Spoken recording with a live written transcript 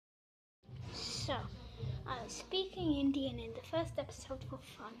So, I was speaking Indian in the first episode for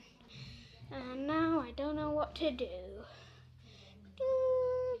fun, and now I don't know what to do.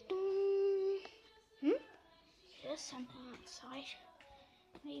 There's something outside.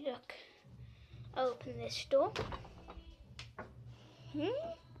 Let me look. Open this door.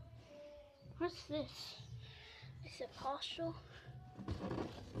 What's this? It's a parcel.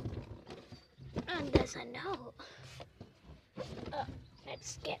 And there's a note.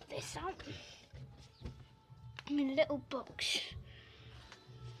 Let's get this out. In little books.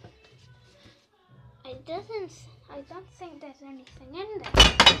 I don't think there's anything in there.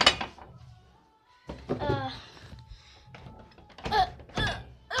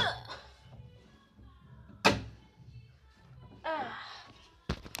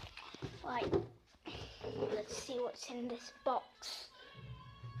 Right. Let's see what's in this box.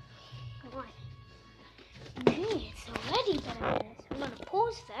 Right. Gee, it's already better than this. I'm gonna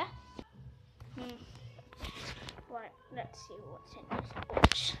pause there. Right, let's see what's in this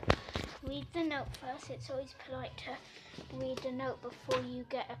box. Read the note first. It's always polite to read the note before you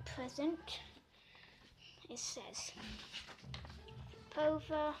get a present. It says,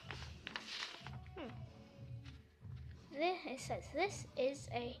 over. It says this is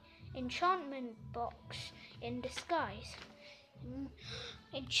a enchantment box in disguise.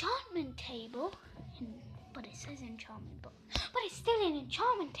 Enchantment table, but it says enchantment box. But it's still an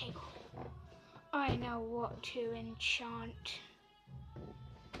enchantment table. I know what to enchant.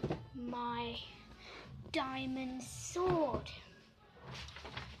 My diamond sword.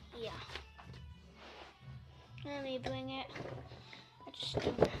 Yeah. Let me bring it.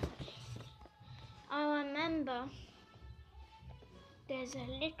 I remember there's a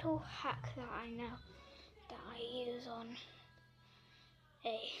little hack that I know that I use on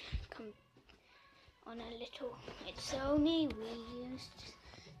a little. It's only reused.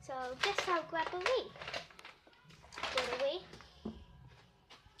 So guess I'll grab a wee. Got a wee?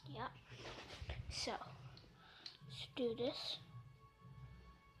 Yep. So let's do this.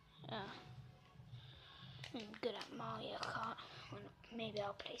 I'm good at Mario Kart. Well, maybe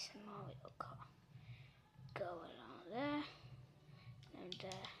I'll play some Mario Kart. Go along there and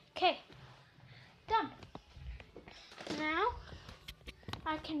okay, done. Now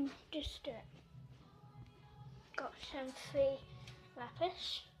I can just do it. Got some free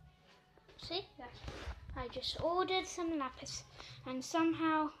lapis. See that? I just ordered some lapis and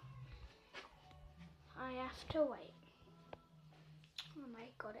somehow I have to wait. And I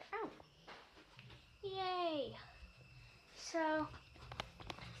got it out. Yay! So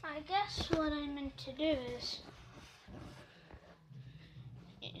I guess what I'm meant to do is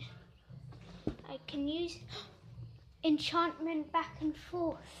I can use enchantment back and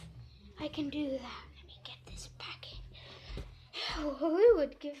forth. I can do that. Let me get this packet. Who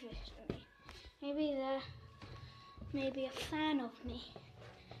would give this to me? Maybe a fan of me.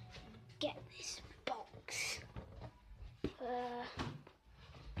 Get this box.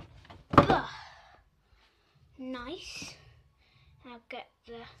 Nice. Now get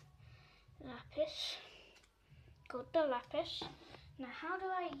the lapis. Got the lapis. Now how do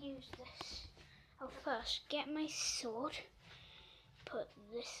I use this? I'll first get my sword. Put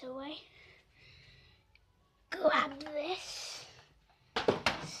this away. Grab this.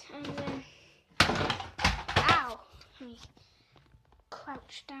 And then, ow! Let me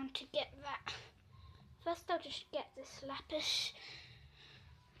crouch down to get that. First I'll just get this lapis.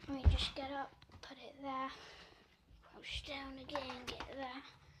 Let me just get up, put it there. Crouch down again, get there.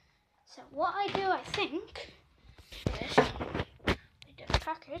 So what I do, I think, is I do the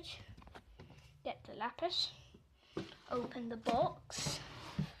package, get the lapis, open the box,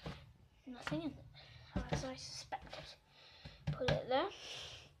 nothing in it, as I suspected. Put it there,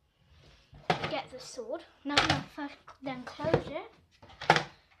 get the sword, first then close it,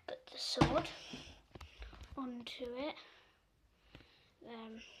 put the sword onto it,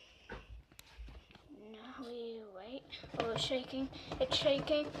 now we wait. Oh, it's shaking. It's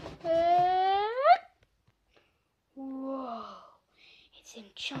shaking. Whoa! It's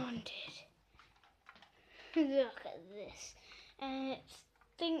enchanted. Look at this. And I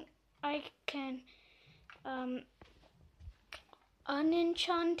think I can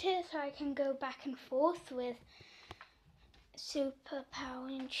unenchant it, so I can go back and forth with superpower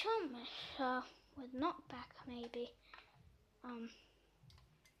enchantment. With knockback, maybe.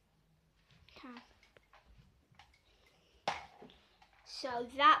 So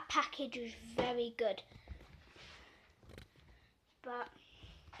that package was very good, but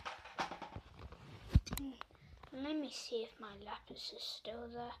let me see if my lapis is still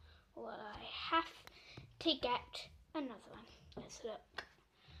there. Well, I have to get another one. Let's look.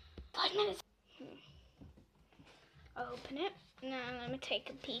 5 minutes. Open it. Now let me take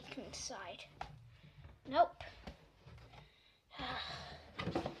a peek inside. Nope.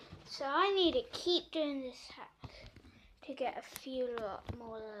 So I need to keep doing this hack to get a few lot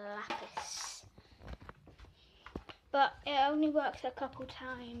more lapis. But it only works a couple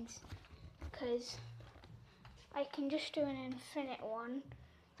times because I can just do an infinite one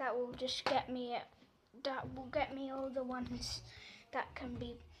that will just get me all the ones that can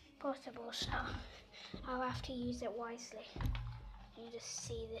be possible, so I'll have to use it wisely. You just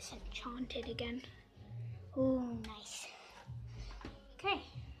see this enchanted again. Ooh, nice. Okay,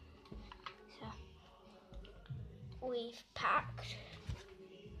 so we've packed.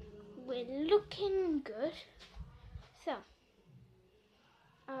 We're looking good. So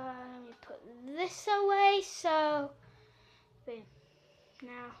let me put this away. So boom.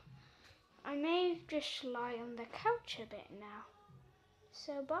 Now I may just lie on the couch a bit now.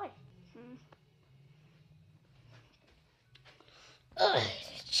 So bye. Ugh,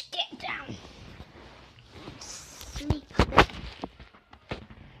 just get down. Sleep a bit.